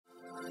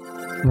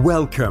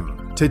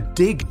Welcome to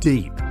Dig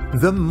Deep,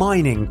 the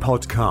mining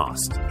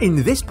podcast.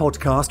 In this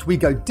podcast, we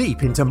go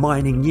deep into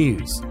mining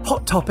news,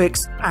 hot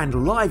topics,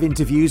 and live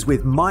interviews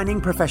with mining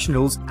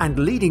professionals and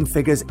leading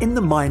figures in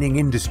the mining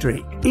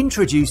industry.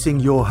 Introducing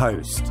your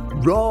host,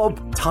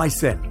 Rob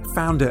Tyson,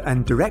 founder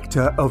and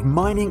director of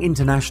Mining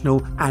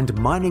International and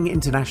Mining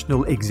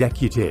International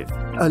Executive,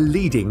 a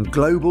leading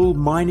global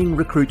mining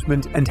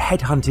recruitment and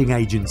headhunting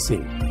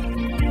agency.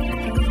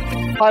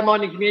 Hi,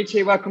 mining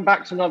community. Welcome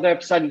back to another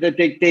episode of the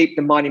Dig Deep,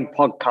 the mining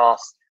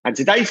podcast. And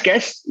today's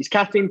guest is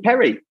Catherine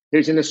Perry,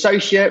 who's an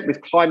associate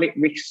with Climate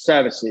Risk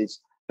Services,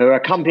 who are a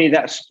company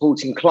that's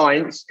supporting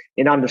clients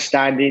in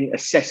understanding,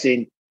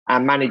 assessing,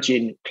 and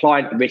managing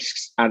client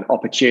risks and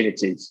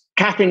opportunities.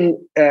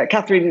 Catherine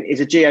is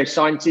a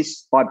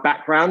geoscientist by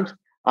background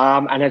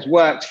and has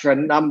worked for a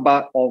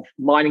number of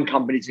mining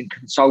companies and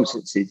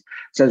consultancies.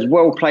 So is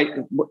well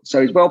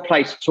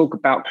placed to talk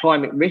about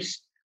climate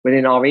risk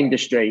within our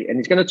industry. And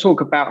he's going to talk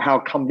about how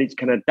companies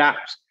can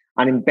adapt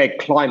and embed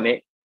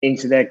climate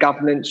into their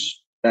governance,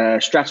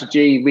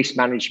 strategy, risk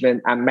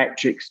management, and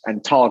metrics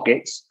and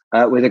targets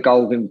with a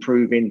goal of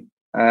improving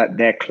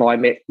their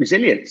climate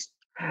resilience.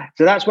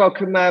 So that's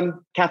welcome,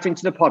 Catherine,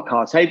 to the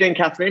podcast. How are you doing,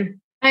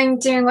 Catherine? I'm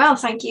doing well,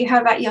 thank you.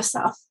 How about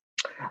yourself?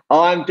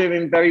 I'm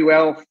doing very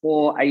well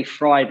for a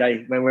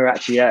Friday when we're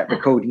actually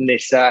recording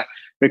this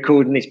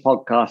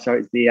podcast. So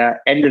it's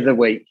the end of the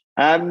week.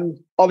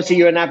 Obviously,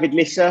 you're an avid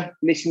listener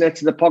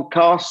to the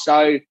podcast,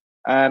 so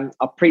I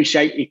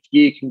appreciate if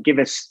you can give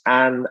us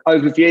an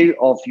overview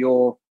of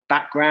your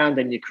background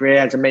and your career.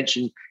 As I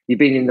mentioned, you've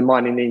been in the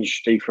mining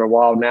industry for a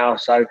while now,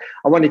 so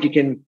I wonder if you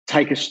can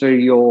take us through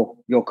your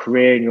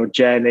career and your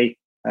journey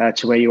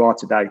to where you are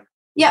today.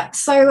 Yeah,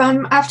 so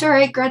after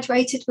I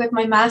graduated with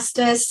my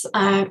master's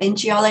in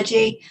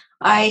geology,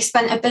 I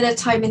spent a bit of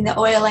time in the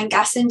oil and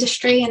gas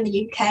industry in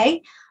the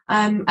UK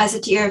as a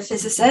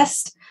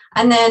geophysicist.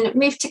 And then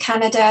moved to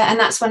Canada, and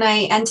that's when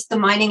I entered the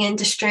mining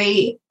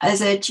industry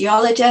as a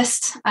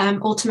geologist,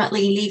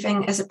 ultimately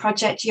leaving as a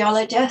project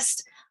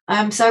geologist.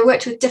 So I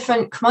worked with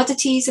different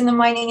commodities in the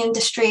mining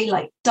industry,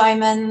 like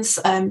diamonds,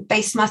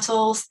 base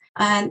metals.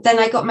 And then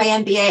I got my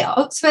MBA at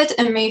Oxford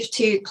and moved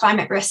to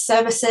Climate Risk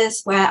Services,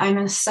 where I'm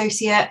an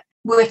associate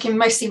working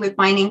mostly with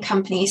mining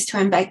companies to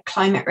embed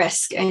climate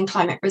risk and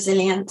climate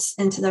resilience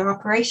into their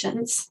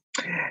operations.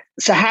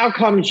 So how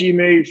comes you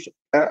moved?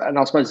 And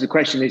I suppose the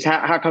question is,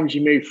 how comes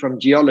you moved from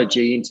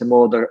geology into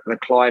more the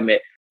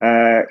climate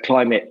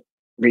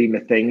realm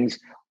of things?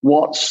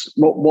 What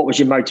was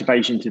your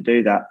motivation to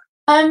do that?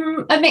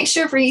 A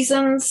mixture of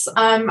reasons.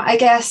 I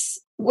guess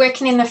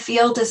working in the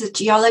field as a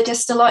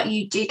geologist a lot,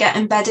 you do get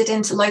embedded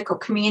into local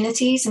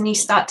communities and you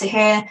start to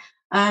hear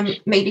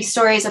maybe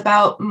stories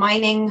about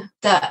mining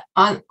that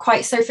aren't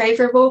quite so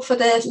favourable for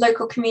the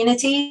local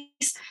communities.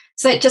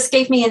 So it just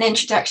gave me an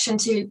introduction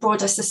to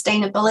broader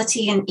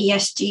sustainability and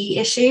ESG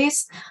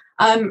issues.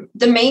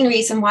 The main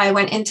reason why I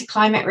went into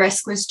climate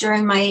risk was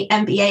during my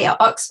MBA at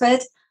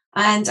Oxford,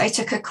 and I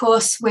took a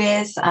course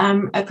with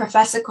a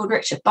professor called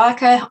Richard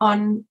Barker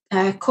on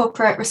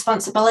corporate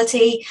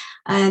responsibility,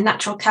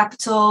 natural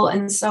capital,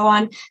 and so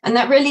on. And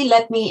that really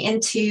led me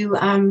into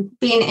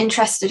being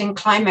interested in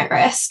climate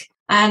risk.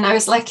 And I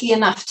was lucky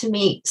enough to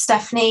meet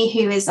Stephanie,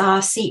 who is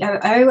our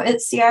COO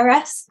at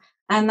CRS.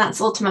 And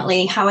that's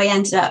ultimately how I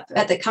ended up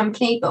at the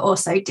company, but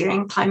also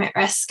doing climate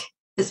risk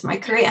as my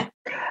career.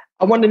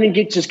 I wonder if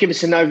you could just give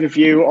us an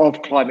overview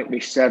of Climate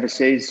Risk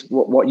Services,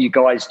 what you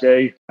guys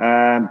do,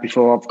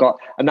 before I've got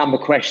a number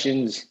of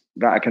questions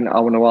that I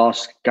want to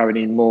ask going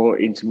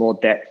into more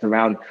depth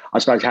around, I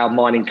suppose, how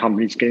mining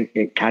companies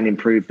can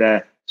improve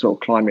their sort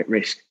of climate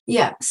risk.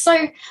 Yeah,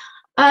 so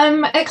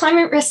at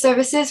Climate Risk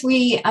Services,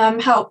 we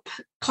help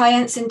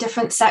clients in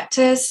different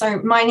sectors. So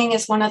mining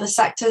is one of the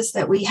sectors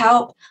that we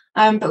help,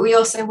 but we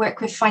also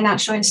work with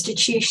financial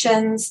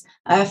institutions,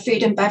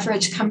 food and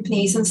beverage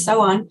companies, and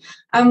so on.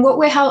 And what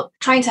we're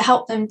trying to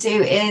help them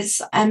do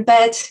is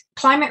embed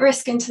climate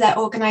risk into their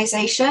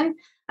organization.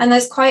 And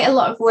there's quite a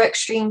lot of work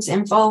streams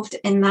involved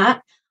in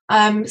that.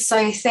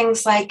 So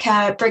things like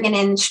bringing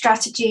in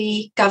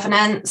strategy,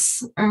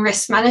 governance, and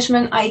risk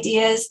management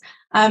ideas.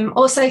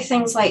 Also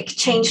things like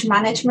change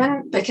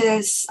management,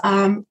 because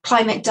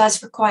climate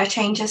does require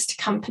changes to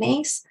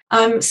companies.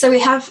 So we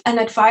have an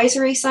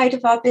advisory side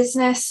of our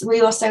business.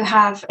 We also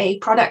have a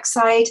product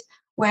side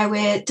where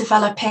we're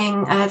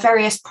developing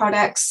various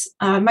products,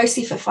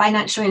 mostly for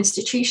financial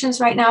institutions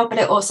right now, but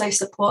it also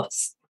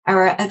supports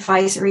our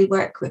advisory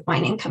work with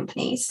mining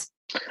companies.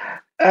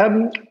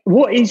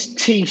 What is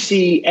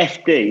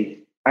TCFD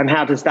and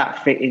how does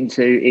that fit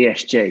into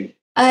ESG?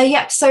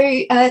 So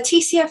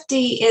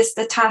TCFD is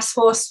the Task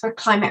Force for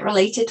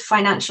Climate-Related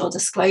Financial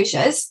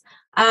Disclosures.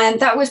 And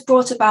that was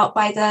brought about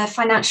by the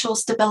Financial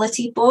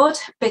Stability Board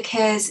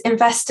because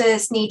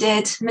investors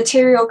needed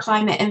material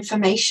climate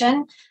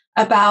information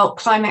about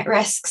climate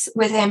risks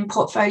within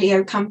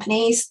portfolio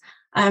companies.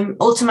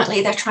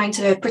 Ultimately, they're trying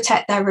to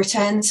protect their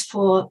returns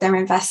for their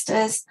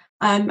investors.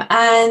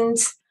 And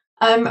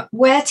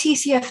where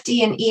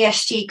TCFD and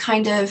ESG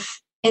kind of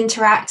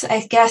interact,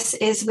 I guess,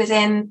 is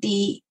within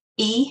the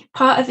E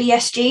part of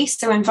ESG,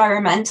 so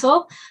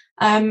environmental.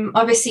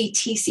 Obviously,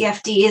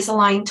 TCFD is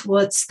aligned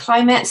towards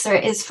climate, so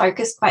it is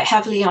focused quite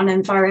heavily on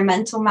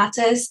environmental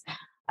matters.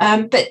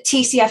 But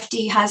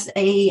TCFD has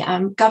a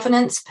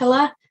governance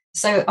pillar.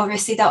 So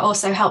obviously that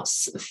also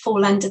helps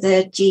fall under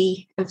the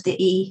G of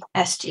the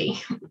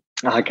ESG.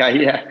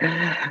 Okay,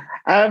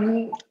 yeah.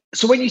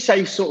 So when you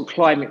say sort of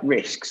climate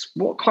risks,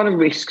 what kind of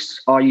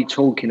risks are you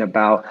talking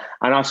about?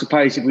 And I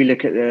suppose if we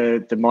look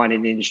at the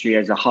mining industry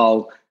as a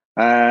whole,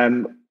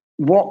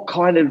 what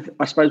kind of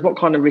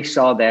risks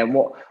are there? And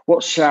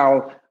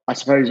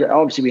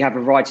obviously we have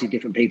a variety of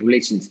different people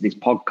listening to this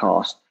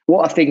podcast.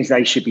 What are things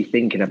they should be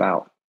thinking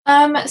about?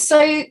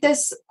 So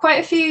there's quite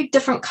a few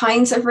different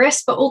kinds of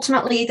risks, but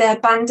ultimately they're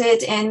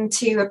banded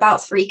into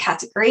about 3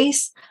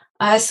 categories.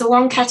 So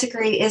one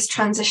category is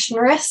transition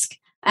risk.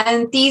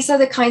 And these are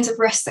the kinds of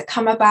risks that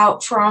come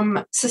about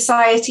from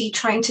society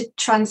trying to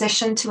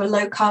transition to a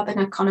low carbon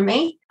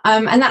economy.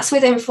 And that's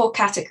within 4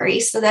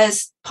 categories. So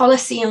there's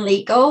policy and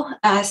legal.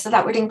 So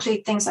that would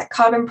include things like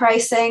carbon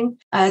pricing.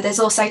 There's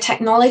also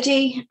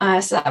technology.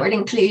 So that would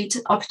include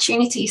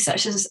opportunities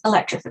such as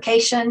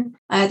electrification.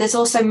 There's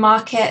also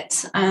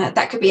market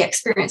that could be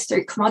experienced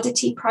through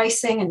commodity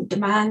pricing and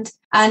demand.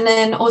 And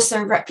then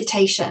also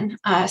reputation.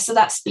 So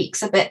that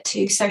speaks a bit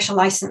to social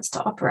license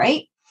to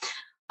operate.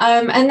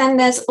 And then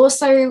there's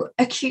also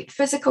acute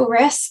physical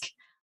risk.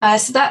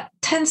 So that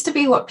tends to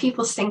be what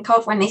people think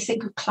of when they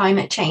think of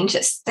climate change.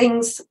 It's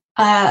things,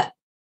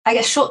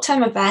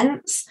 short-term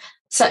events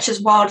such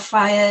as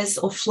wildfires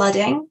or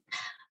flooding.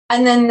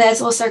 And then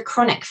there's also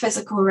chronic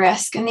physical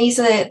risk. And these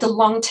are the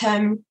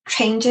long-term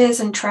changes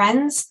and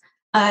trends,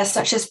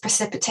 such as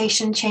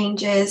precipitation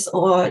changes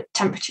or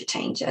temperature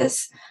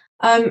changes.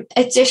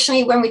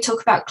 Additionally, when we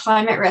talk about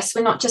climate risk,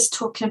 we're not just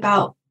talking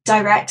about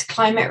direct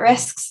climate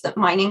risks that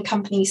mining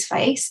companies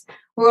face.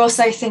 We're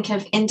also thinking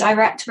of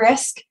indirect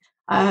risk.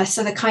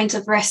 So the kinds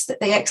of risks that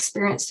they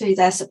experience through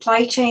their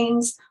supply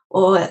chains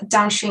or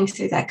downstream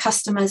through their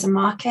customers and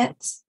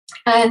markets.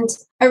 And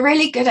a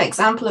really good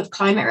example of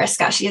climate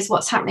risk actually is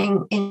what's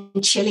happening in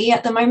Chile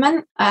at the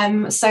moment.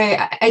 So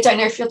I don't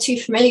know if you're too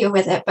familiar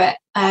with it, but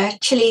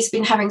Chile's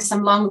been having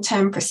some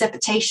long-term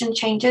precipitation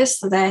changes,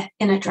 so they're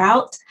in a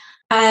drought.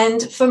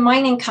 And for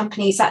mining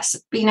companies, that's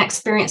been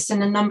experienced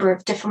in a number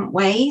of different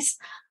ways.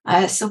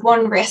 So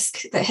one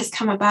risk that has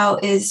come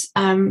about is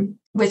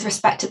with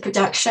respect to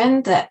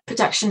production, that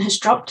production has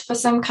dropped for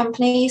some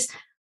companies.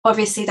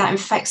 Obviously, that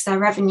affects their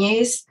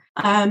revenues.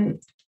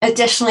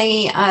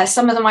 Additionally,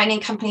 some of the mining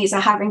companies are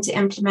having to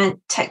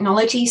implement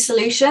technology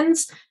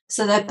solutions.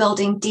 So they're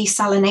building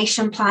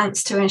desalination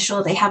plants to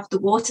ensure they have the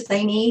water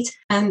they need.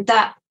 And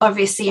that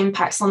obviously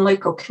impacts on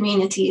local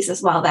communities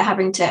as well. They're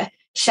having to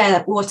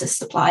share water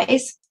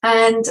supplies.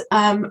 And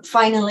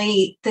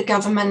finally, the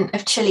government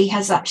of Chile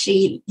has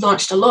actually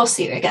launched a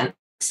lawsuit against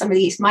some of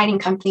these mining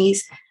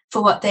companies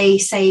for what they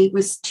say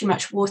was too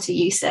much water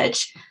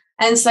usage.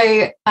 And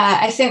so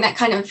I think that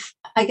kind of,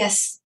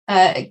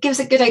 gives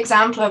a good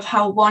example of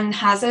how one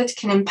hazard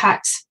can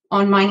impact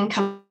on mining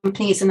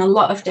companies in a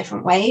lot of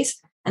different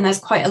ways. And there's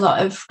quite a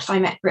lot of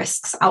climate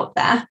risks out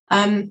there.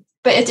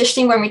 But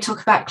additionally, when we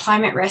talk about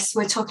climate risks,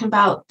 we're talking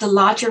about the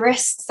larger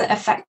risks that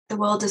affect the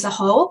world as a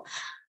whole.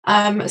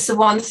 So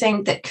one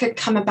thing that could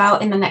come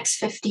about in the next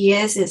 50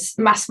 years is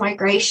mass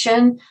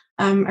migration.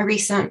 A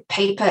recent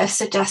paper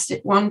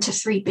suggested 1 to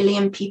 3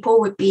 billion people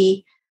would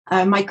be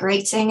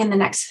migrating in the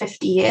next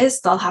 50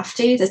 years. They'll have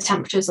to. The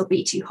temperatures will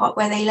be too hot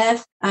where they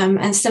live.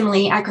 And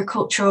similarly,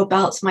 agricultural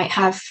belts might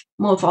have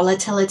more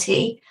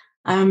volatility.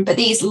 But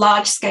these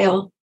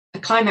large-scale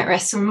climate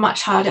risks are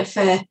much harder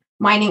for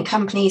mining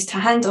companies to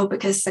handle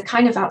because they're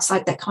kind of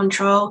outside their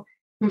control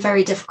and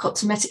very difficult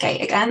to mitigate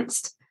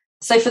against.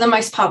 So for the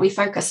most part, we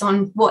focus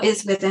on what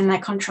is within their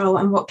control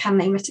and what can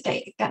they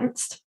mitigate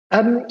against.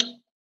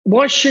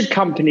 Why should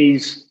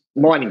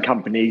mining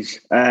companies,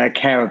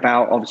 care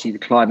about obviously the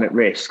climate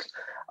risks?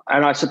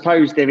 And I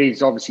suppose there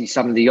is obviously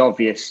some of the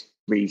obvious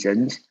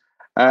reasons,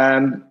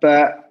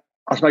 but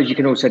I suppose you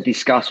can also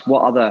discuss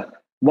what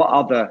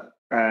other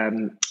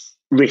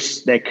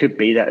risks there could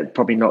be that are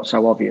probably not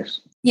so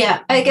obvious.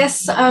 Yeah, I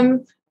guess,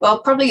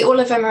 probably all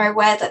of them are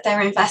aware that their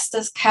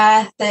investors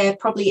care. They're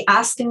probably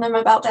asking them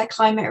about their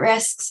climate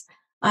risks.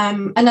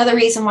 Another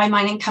reason why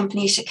mining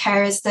companies should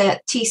care is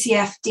that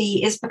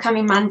TCFD is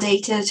becoming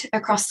mandated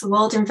across the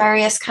world in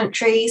various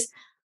countries.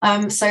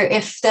 So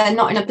if they're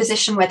not in a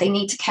position where they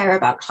need to care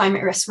about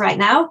climate risks right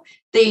now,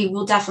 they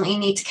will definitely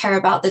need to care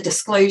about the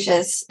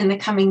disclosures in the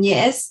coming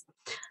years.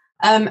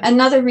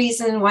 Another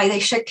reason why they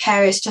should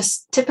care is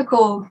just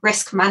typical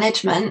risk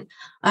management.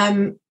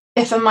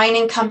 If a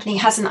mining company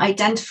hasn't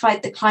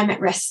identified the climate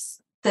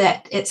risks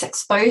that it's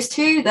exposed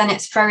to, then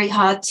it's very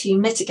hard to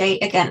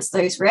mitigate against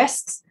those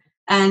risks.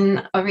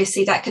 And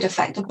obviously that could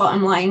affect the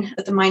bottom line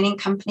of the mining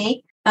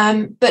company.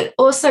 But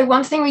also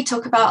one thing we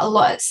talk about a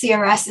lot at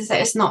CRS is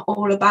that it's not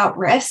all about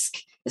risk.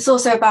 It's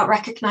also about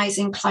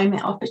recognizing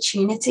climate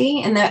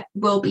opportunity, and there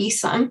will be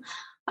some.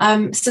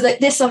 So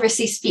that this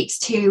obviously speaks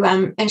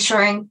to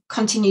ensuring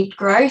continued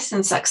growth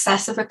and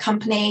success of a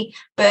company,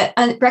 but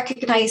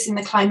recognizing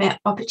the climate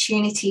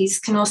opportunities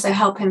can also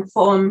help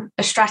inform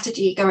a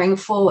strategy going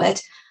forward.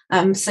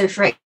 So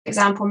for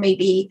example,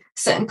 maybe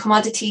certain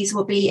commodities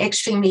will be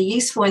extremely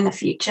useful in the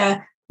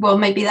future. Well,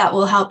 maybe that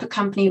will help a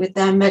company with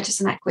their mergers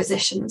and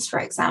acquisitions, for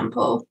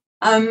example.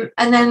 And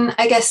then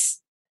I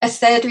guess a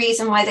third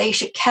reason why they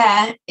should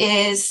care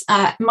is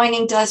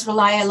mining does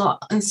rely a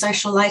lot on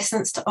social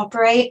license to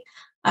operate.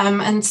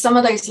 And some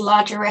of those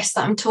larger risks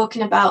that I'm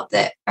talking about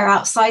that are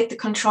outside the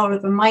control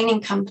of a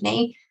mining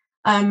company,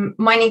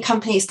 mining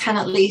companies can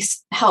at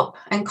least help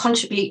and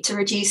contribute to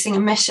reducing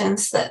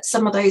emissions that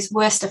some of those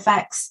worst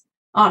effects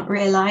aren't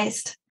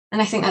realised. And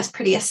I think that's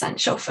pretty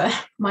essential for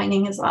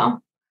mining as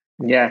well.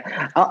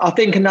 Yeah, I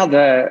think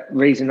another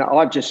reason that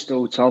I've just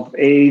thought of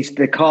is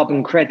the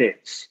carbon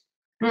credits.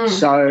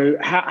 So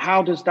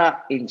how does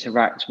that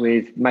interact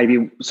with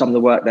maybe some of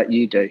the work that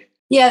you do?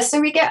 Yeah, so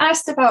we get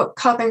asked about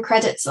carbon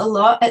credits a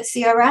lot at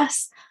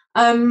CRS.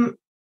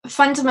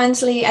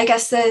 Fundamentally, I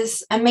guess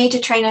there's a major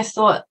train of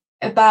thought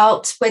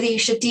about whether you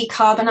should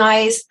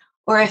decarbonize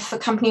or if a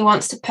company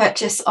wants to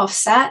purchase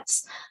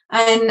offsets.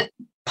 And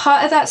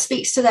part of that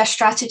speaks to their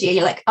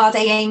strategy, like are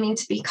they aiming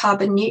to be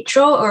carbon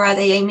neutral or are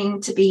they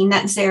aiming to be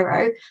net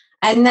zero?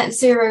 And net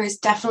zero is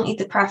definitely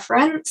the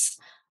preference.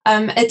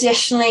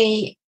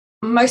 Additionally,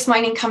 most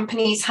mining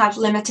companies have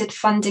limited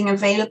funding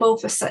available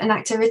for certain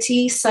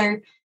activities. So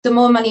the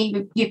more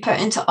money you put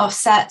into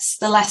offsets,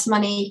 the less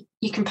money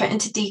you can put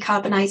into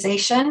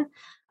decarbonisation.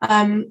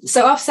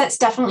 So offsets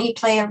definitely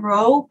play a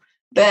role,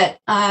 but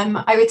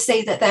I would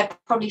say that they're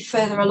probably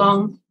further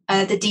along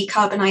the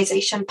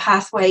decarbonisation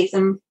pathway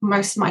than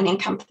most mining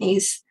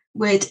companies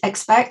would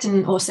expect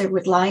and also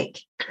would like.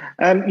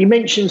 You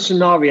mentioned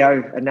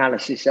scenario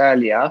analysis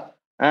earlier.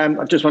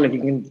 I just wonder if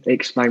you can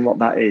explain what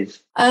that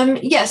is.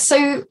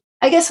 So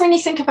I guess when you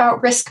think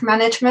about risk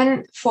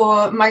management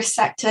for most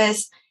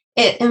sectors,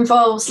 it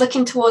involves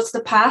looking towards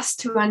the past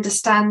to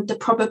understand the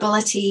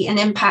probability and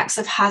impacts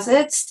of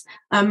hazards.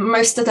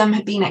 Most of them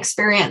have been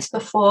experienced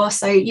before,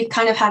 so you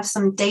kind of have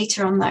some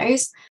data on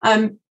those.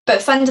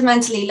 But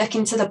fundamentally,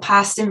 looking to the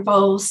past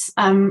involves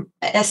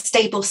a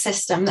stable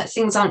system, that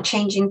things aren't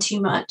changing too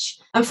much.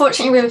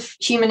 Unfortunately, with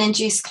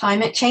human-induced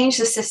climate change,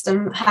 the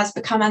system has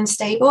become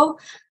unstable,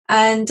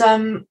 and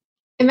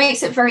it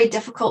makes it very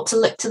difficult to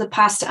look to the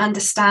past to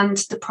understand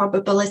the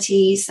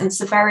probabilities and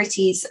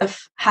severities of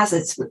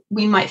hazards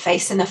we might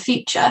face in the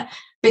future.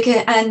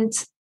 And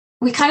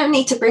we kind of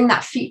need to bring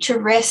that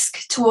future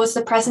risk towards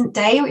the present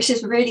day, which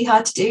is really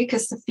hard to do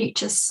because the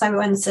future is so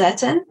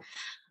uncertain.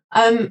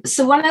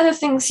 So one of the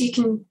things you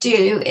can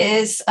do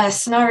is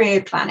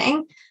scenario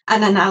planning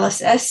and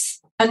analysis.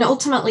 And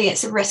ultimately,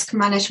 it's a risk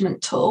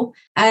management tool.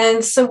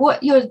 And so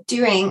what you're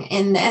doing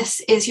in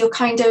this is you're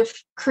kind of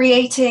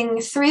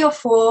creating 3 or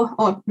 4,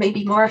 or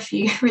maybe more if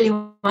you really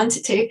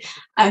wanted to,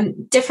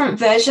 different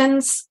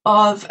versions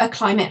of a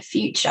climate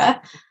future.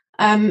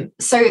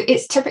 So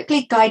it's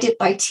typically guided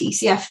by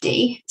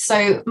TCFD.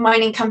 So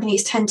mining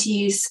companies tend to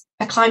use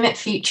a climate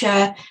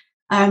future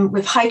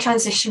with high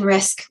transition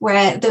risk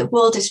where the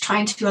world is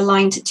trying to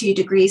align to 2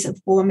 degrees of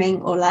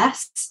warming or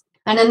less.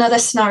 And another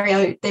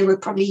scenario they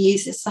would probably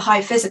use is the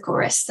high physical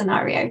risk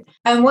scenario.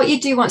 And what you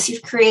do once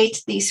you've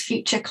created these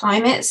future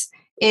climates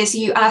is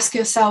you ask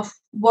yourself,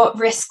 what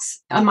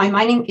risks is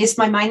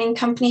my mining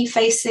company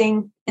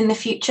facing in the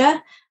future?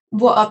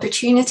 What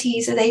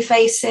opportunities are they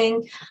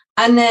facing?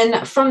 And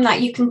then from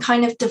that, you can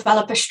kind of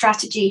develop a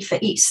strategy for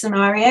each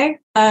scenario.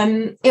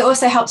 It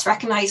also helps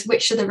recognize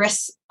which of the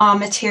risks are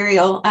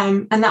material,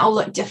 and that will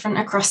look different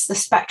across the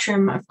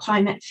spectrum of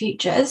climate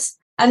futures.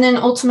 And then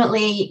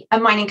ultimately, a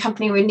mining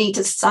company would need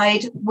to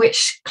decide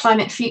which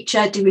climate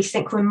future do we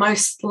think we're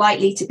most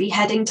likely to be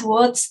heading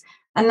towards.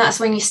 And that's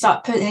when you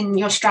start putting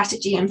your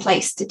strategy in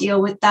place to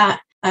deal with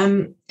that.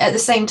 At the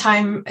same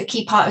time, a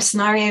key part of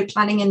scenario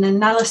planning and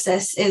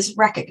analysis is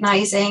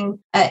recognizing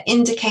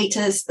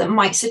indicators that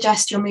might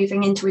suggest you're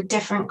moving into a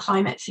different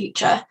climate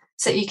future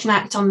so you can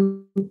act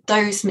on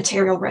those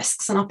material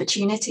risks and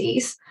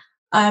opportunities.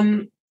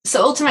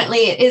 So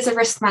ultimately, it is a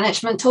risk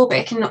management tool, but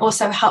it can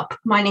also help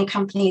mining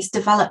companies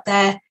develop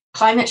their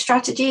climate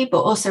strategy,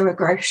 but also a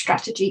growth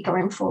strategy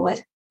going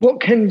forward.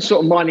 What can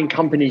sort of mining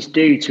companies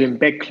do to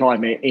embed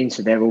climate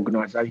into their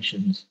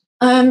organisations?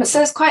 So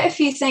there's quite a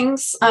few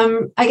things.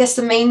 I guess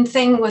the main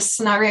thing was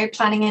scenario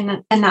planning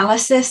and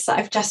analysis that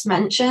I've just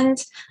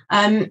mentioned.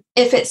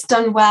 If it's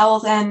done well,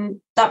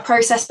 then that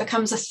process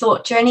becomes a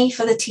thought journey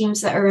for the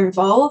teams that are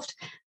involved.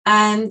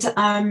 And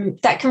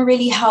that can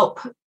really help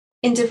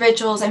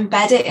individuals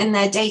embed it in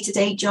their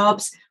day-to-day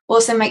jobs,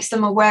 also makes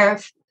them aware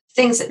of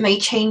things that may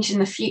change in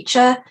the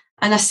future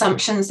and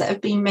assumptions that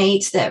have been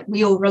made that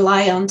we all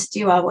rely on to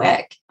do our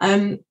work.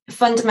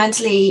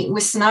 Fundamentally,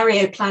 with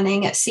scenario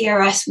planning at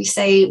CRS, we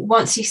say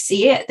once you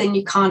see it, then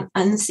you can't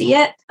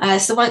unsee it.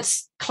 So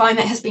once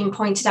climate has been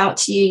pointed out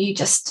to you, you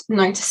just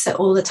notice it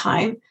all the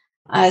time.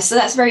 So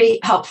that's very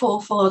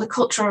helpful for the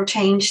cultural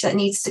change that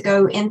needs to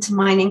go into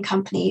mining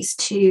companies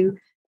to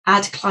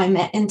add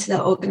climate into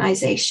their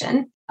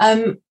organization.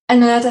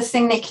 Another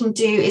thing they can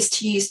do is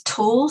to use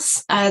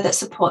tools that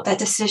support their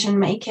decision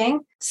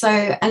making. So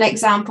an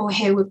example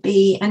here would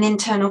be an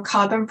internal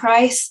carbon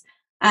price.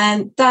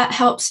 And that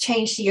helps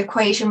change the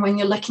equation when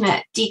you're looking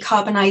at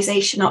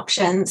decarbonization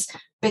options,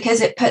 because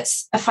it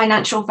puts a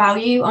financial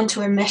value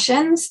onto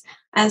emissions.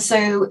 And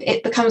so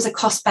it becomes a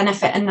cost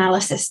benefit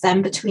analysis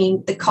then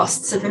between the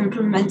costs of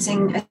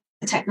implementing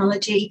a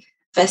technology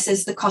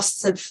versus the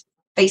costs of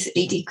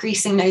basically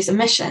decreasing those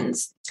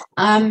emissions.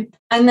 And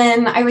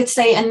then I would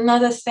say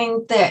another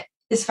thing that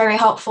is very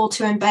helpful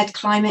to embed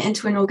climate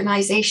into an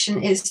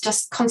organization is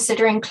just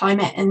considering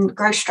climate and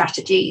growth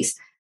strategies,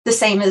 the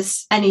same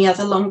as any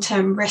other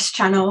long-term risk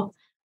channel.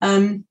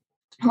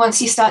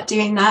 Once you start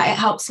doing that, it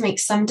helps make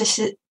some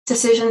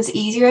decisions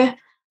easier.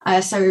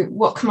 So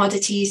what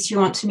commodities do you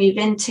want to move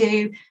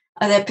into?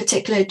 Are there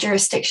particular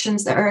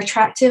jurisdictions that are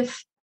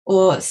attractive?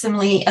 Or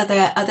similarly, are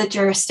there other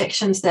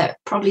jurisdictions that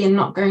probably are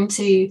not going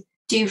to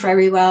do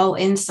very well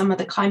in some of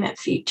the climate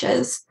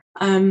futures?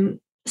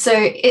 So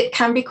it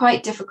can be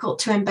quite difficult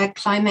to embed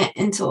climate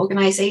into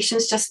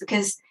organizations just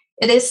because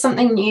it is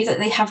something new that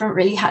they haven't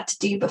really had to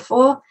do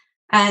before.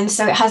 And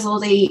so it has all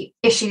the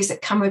issues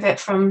that come with it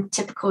from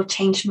typical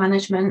change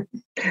management.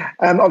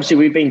 Obviously,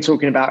 we've been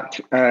talking about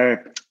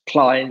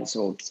clients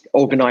or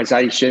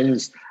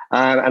organizations,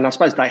 and I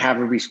suppose they have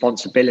a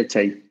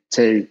responsibility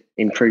to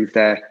improve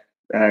their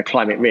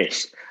climate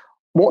risk.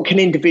 What can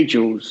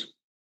individuals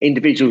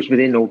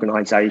within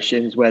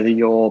organizations, whether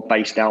you're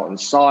based out on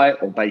site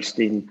or based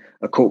in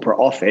a corporate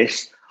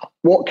office,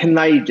 what can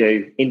they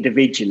do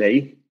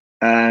individually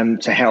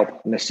to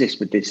help and assist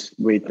with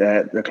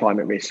the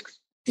climate risks?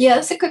 Yeah,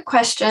 that's a good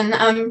question.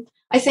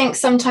 I think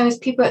sometimes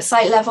people at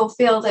site level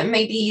feel that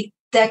maybe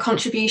their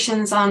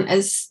contributions aren't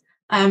as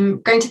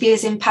going to be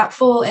as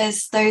impactful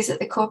as those at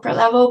the corporate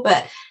level,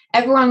 but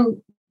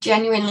everyone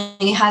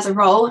genuinely has a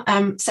role.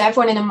 So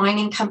everyone in a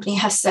mining company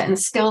has certain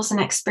skills and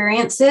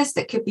experiences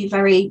that could be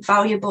very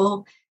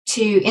valuable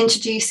to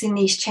introducing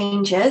these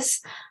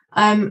changes.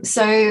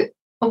 So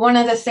one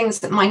of the things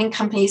that mining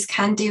companies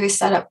can do is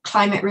set up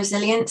climate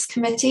resilience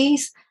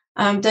committees.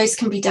 Those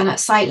can be done at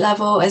site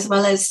level as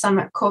well as some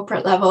at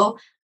corporate level.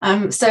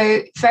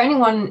 So for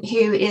anyone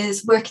who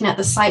is working at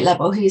the site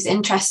level who's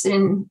interested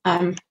in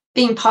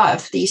being part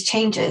of these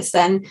changes,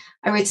 then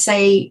I would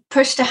say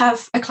push to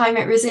have a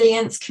climate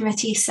resilience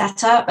committee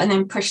set up and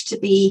then push to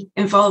be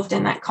involved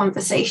in that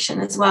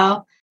conversation as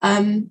well.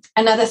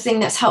 Another thing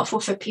that's helpful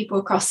for people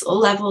across all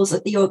levels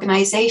of the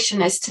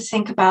organization is to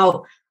think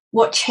about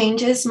what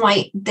changes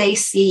might they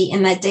see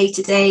in their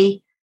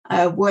day-to-day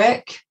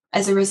work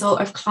as a result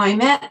of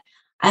climate,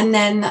 and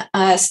then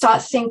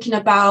start thinking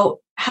about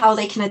how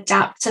they can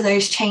adapt to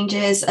those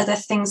changes, other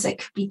things that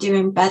could be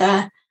doing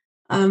better.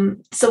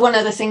 So one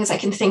of the things I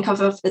can think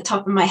of off the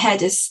top of my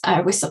head is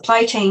with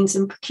supply chains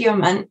and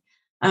procurement.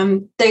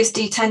 Those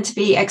do tend to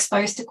be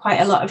exposed to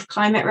quite a lot of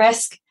climate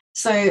risk.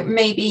 So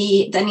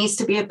maybe there needs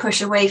to be a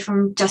push away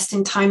from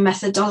just-in-time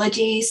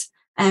methodologies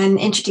and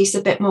introduce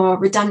a bit more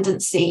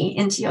redundancy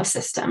into your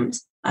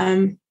systems.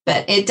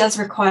 But it does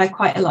require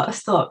quite a lot of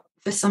thought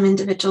for some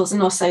individuals,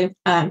 and also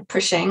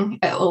pushing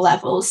at all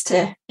levels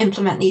to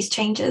implement these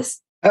changes.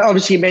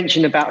 Obviously, you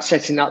mentioned about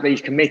setting up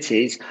these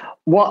committees.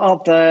 What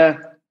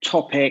other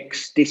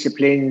topics,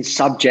 disciplines,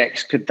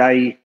 subjects could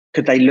they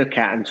look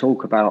at and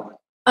talk about?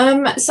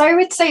 So I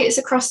would say it's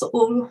across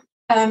all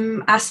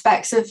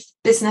aspects of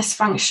business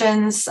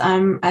functions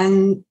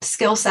and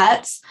skill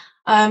sets.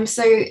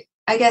 So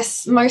I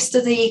guess most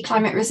of the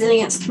climate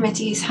resilience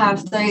committees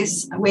have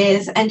those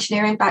with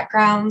engineering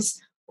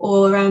backgrounds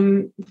or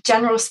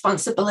general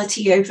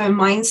responsibility over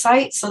mine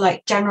sites, so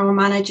like general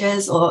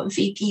managers or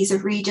VPs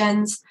of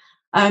regions.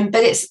 But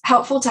it's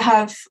helpful to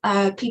have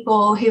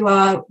people who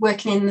are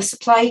working in the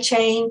supply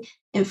chain,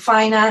 in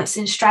finance,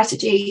 in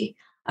strategy.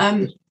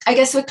 I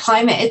guess with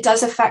climate, it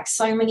does affect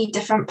so many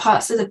different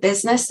parts of the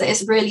business that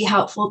it's really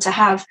helpful to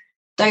have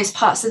those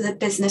parts of the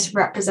business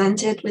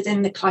represented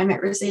within the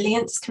Climate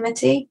Resilience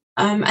Committee.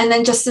 And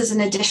then just as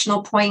an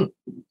additional point,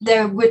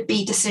 there would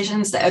be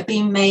decisions that are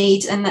being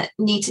made and that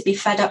need to be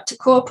fed up to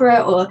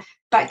corporate or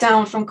back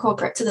down from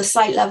corporate to the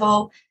site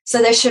level.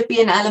 So there should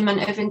be an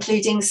element of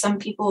including some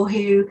people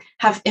who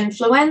have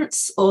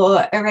influence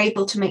or are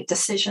able to make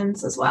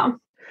decisions as well.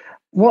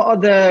 What are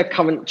the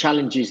current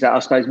challenges that I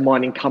suppose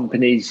mining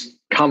companies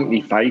currently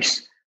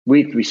face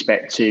with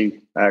respect to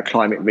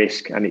climate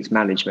risk and its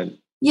management?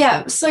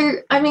 Yeah, so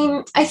I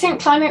mean, I think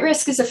climate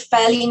risk is a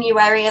fairly new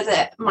area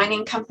that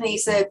mining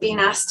companies are being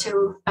asked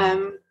to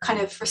kind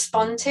of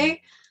respond to.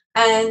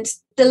 And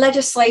the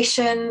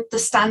legislation, the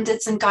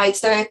standards and guides,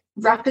 they're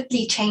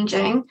rapidly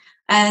changing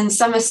and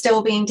some are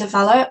still being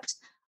developed.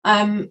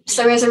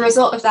 So as a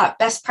result of that,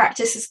 best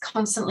practice is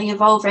constantly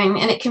evolving,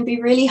 and it can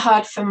be really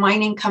hard for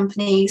mining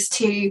companies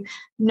to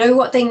know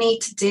what they need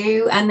to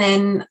do and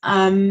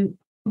then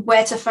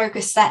where to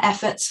focus their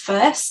efforts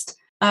first.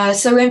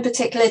 So in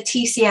particular,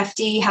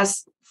 TCFD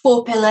has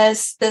 4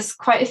 pillars. There's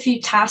quite a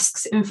few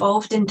tasks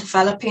involved in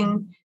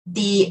developing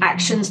the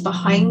actions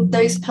behind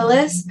those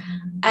pillars.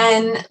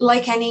 And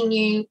like any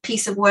new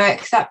piece of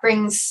work, that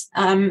brings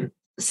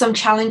some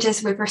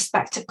challenges with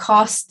respect to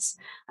costs,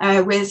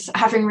 with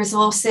having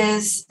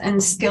resources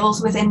and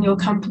skills within your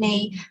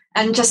company,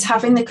 and just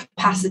having the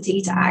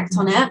capacity to act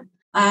on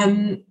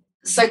it.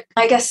 So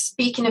I guess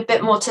speaking a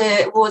bit more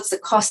towards the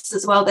costs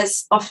as well,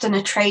 there's often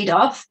a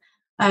trade-off.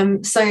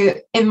 So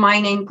in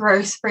mining,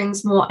 growth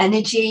brings more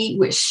energy,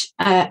 which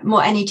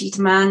more energy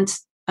demand,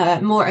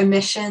 more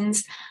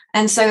emissions.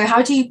 And so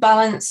how do you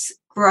balance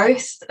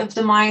growth of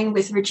the mine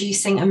with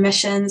reducing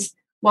emissions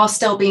while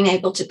still being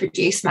able to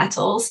produce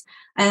metals?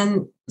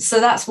 And so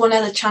that's one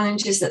of the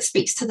challenges that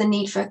speaks to the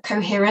need for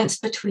coherence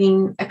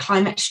between a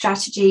climate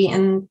strategy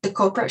and the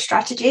corporate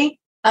strategy.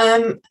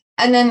 And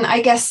then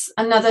I guess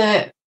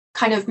another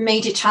kind of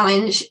major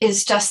challenge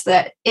is just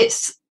that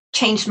it's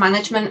change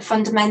management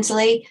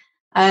fundamentally.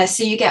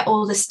 So you get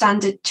all the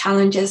standard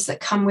challenges that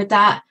come with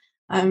that,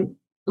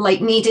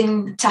 like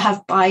needing to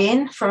have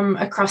buy-in from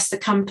across the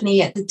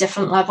company at the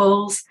different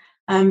levels,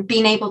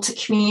 being able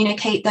to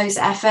communicate those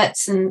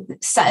efforts and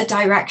set a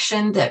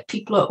direction that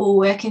people are all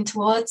working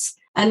towards.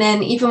 And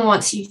then even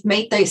once you've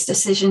made those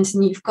decisions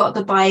and you've got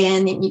the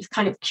buy-in and you've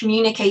kind of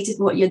communicated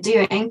what you're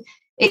doing,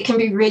 it can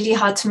be really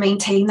hard to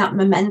maintain that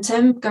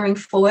momentum going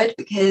forward,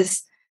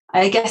 because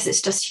I guess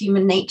it's just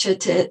human nature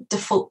to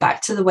default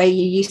back to the way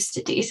you used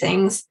to do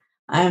things.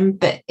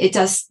 But it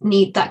does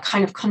need that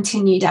kind of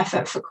continued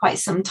effort for quite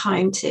some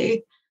time to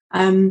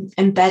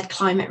embed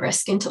climate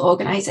risk into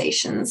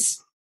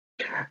organizations.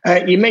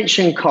 You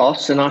mentioned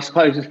costs, and I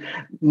suppose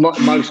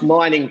most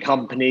mining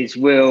companies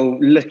will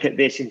look at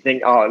this and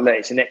think, oh, look,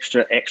 it's an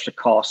extra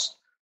cost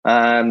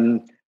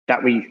that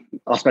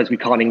I suppose we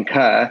can't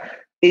incur.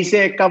 Is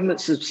there government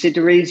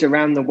subsidiaries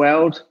around the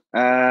world,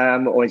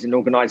 or is an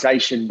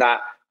organisation that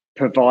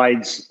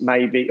provides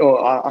maybe,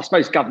 or I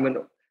suppose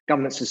government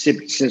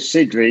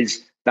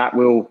subsidiaries that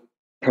will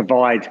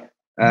provide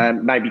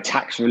maybe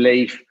tax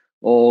relief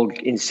or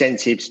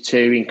incentives to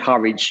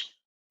encourage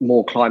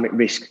more climate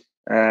risk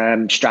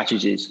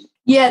strategies?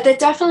 Yeah, there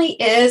definitely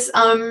is.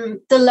 The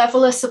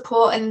level of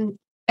support and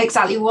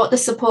exactly what the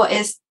support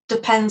is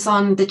depends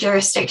on the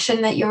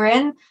jurisdiction that you're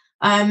in.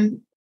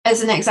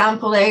 As an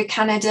example, though,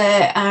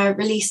 Canada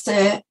released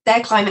their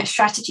climate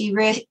strategy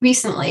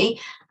recently.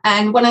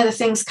 And one of the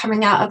things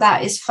coming out of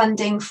that is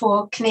funding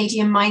for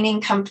Canadian mining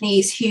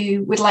companies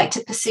who would like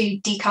to pursue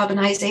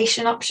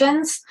decarbonisation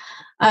options.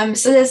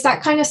 So there's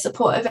that kind of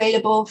support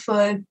available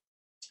for,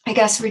 I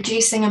guess,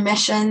 reducing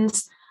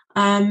emissions.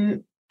 Sorry.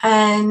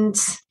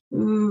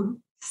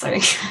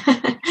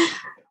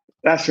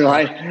 That's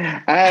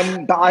right.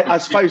 But I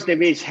suppose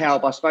there is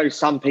help. I suppose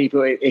some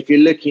people, if you're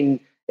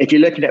looking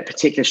at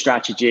particular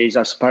strategies,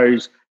 I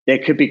suppose there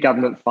could be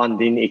government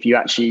funding if you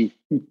actually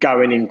go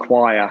and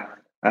inquire.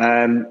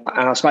 And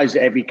I suppose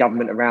that every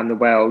government around the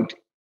world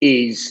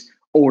is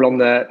all on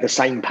the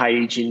same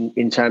page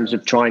in terms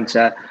of trying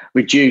to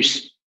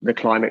reduce the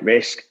climate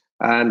risk.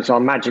 So I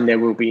imagine there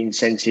will be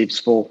incentives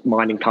for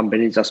mining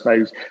companies. I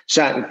suppose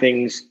certain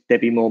things,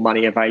 there'd be more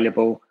money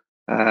available.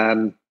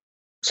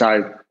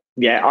 So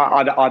yeah,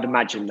 I'd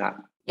imagine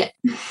that. Yeah.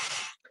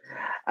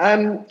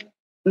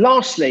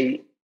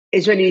 Lastly,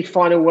 is there any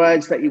final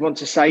words that you want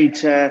to say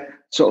to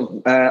sort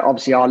of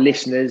obviously our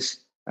listeners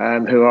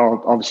who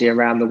are obviously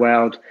around the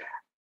world,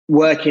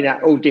 working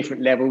at all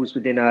different levels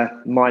within a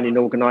mining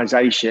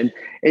organisation?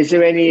 Is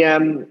there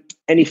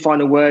any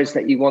final words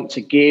that you want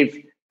to give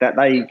that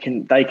they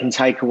can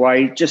take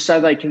away, just so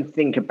they can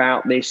think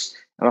about this,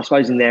 and I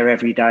suppose in their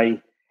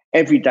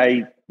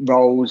everyday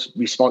roles,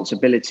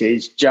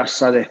 responsibilities, just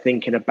so they're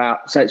thinking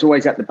about, so it's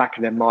always at the back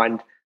of their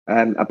mind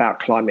about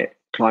climate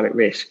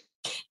risk?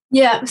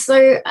 Yeah,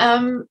 so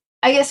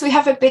I guess we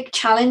have a big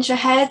challenge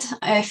ahead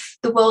if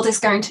the world is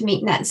going to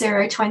meet net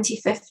zero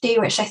 2050,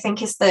 which I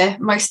think is the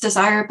most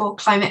desirable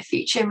climate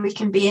future we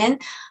can be in.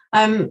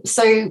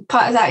 So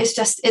part of that is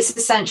just, it's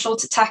essential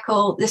to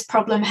tackle this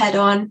problem head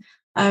on.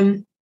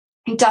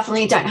 You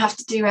definitely don't have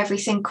to do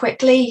everything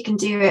quickly. You can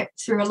do it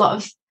through a lot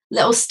of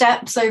little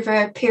steps over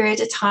a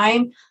period of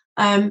time.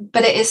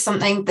 But it is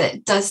something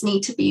that does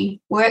need to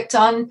be worked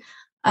on.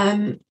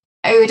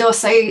 I would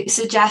also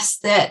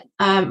suggest that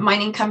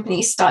mining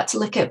companies start to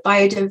look at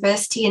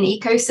biodiversity and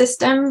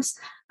ecosystems.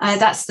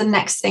 That's the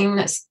next thing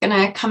that's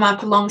going to come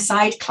up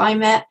alongside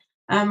climate.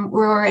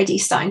 We're already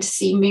starting to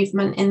see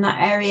movement in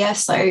that area,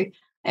 so it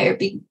would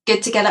be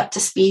good to get up to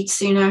speed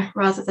sooner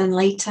rather than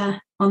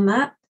later on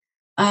that.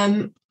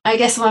 I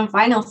guess one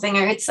final thing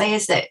I would say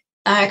is that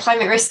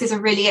climate risk is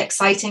a really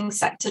exciting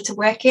sector to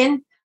work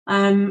in,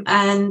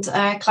 and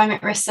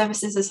Climate Risk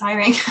Services is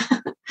hiring.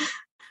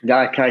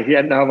 Okay,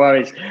 yeah, no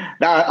worries.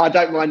 No, I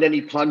don't mind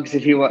any plugs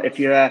if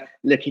you're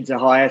looking to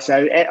hire.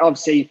 So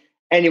obviously,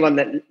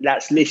 anyone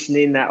that's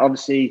listening that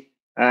obviously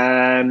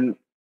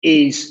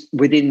is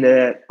within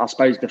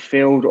the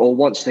field or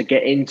wants to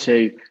get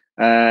into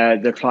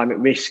the climate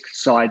risk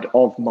side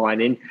of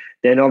mining,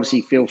 then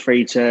obviously feel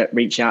free to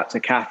reach out to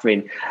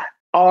Catherine.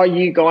 Are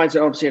you guys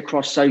obviously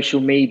across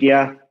social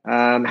media?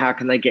 How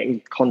can they get in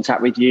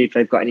contact with you if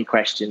they've got any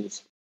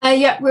questions?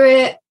 Yeah,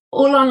 we're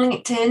All on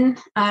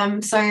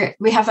LinkedIn. So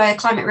we have a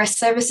climate risk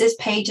services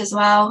page as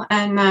well.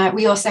 And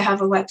we also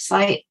have a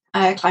website,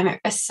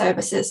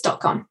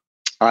 climateriskservices.com.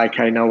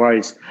 Okay, no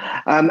worries.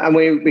 And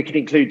we can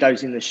include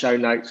those in the show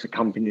notes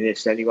accompanying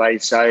this anyway.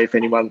 So if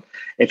anyone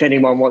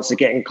wants to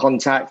get in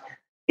contact,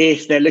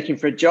 if they're looking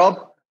for a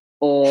job,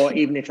 or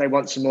even if they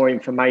want some more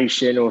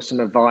information or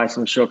some advice,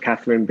 I'm sure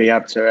Catherine be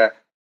able to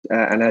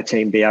and her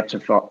team be able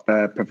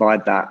to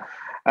provide that.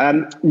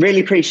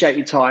 Really appreciate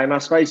your time. I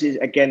suppose,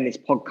 again, this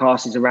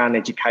podcast is around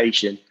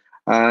education.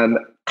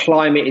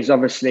 Climate is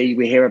obviously,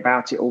 we hear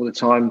about it all the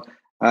time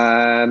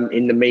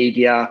in the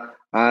media.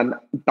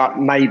 But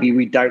maybe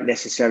we don't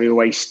necessarily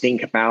always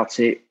think about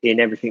it in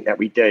everything that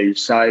we do.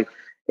 So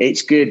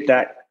it's good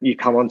that you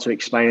come on to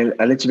explain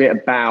a little bit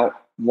about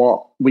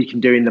what we can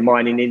do in the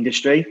mining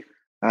industry.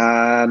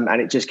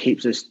 And it just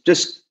keeps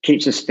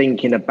us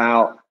thinking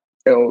about,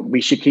 or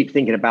we should keep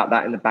thinking about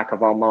that in the back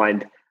of our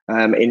mind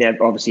in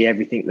obviously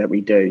everything that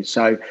we do.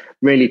 So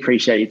really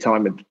appreciate your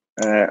time and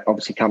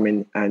obviously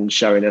coming and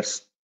showing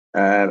us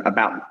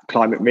about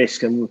climate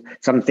risk and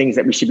some things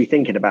that we should be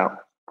thinking about.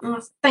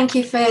 Thank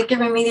you for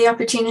giving me the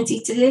opportunity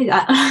to do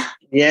that.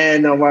 Yeah,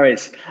 no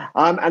worries.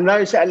 And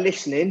those that are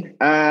listening,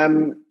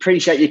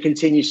 appreciate your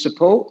continued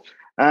support.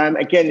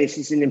 Again, this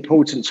is an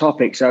important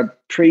topic, so I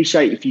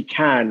appreciate if you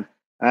can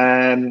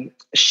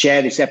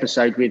share this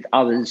episode with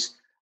others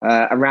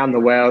around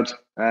the world,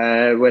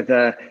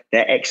 whether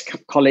they're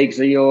ex-colleagues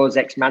of yours,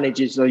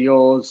 ex-managers of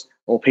yours,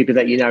 or people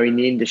that you know in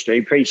the industry.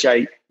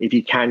 Appreciate if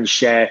you can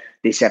share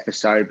this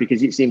episode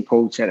because it's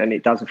important and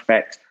it does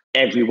affect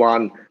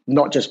everyone,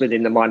 not just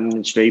within the mining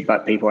industry,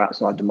 but people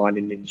outside the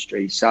mining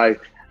industry. So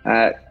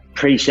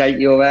appreciate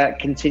your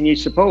continued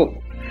support.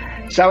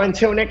 So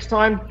until next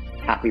time,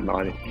 happy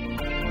mining.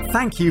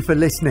 Thank you for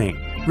listening.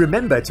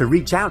 Remember to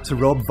reach out to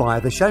Rob via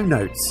the show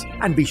notes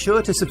and be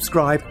sure to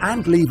subscribe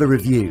and leave a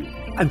review.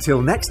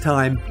 Until next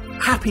time,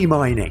 happy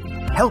mining,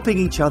 helping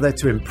each other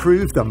to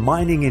improve the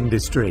mining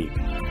industry.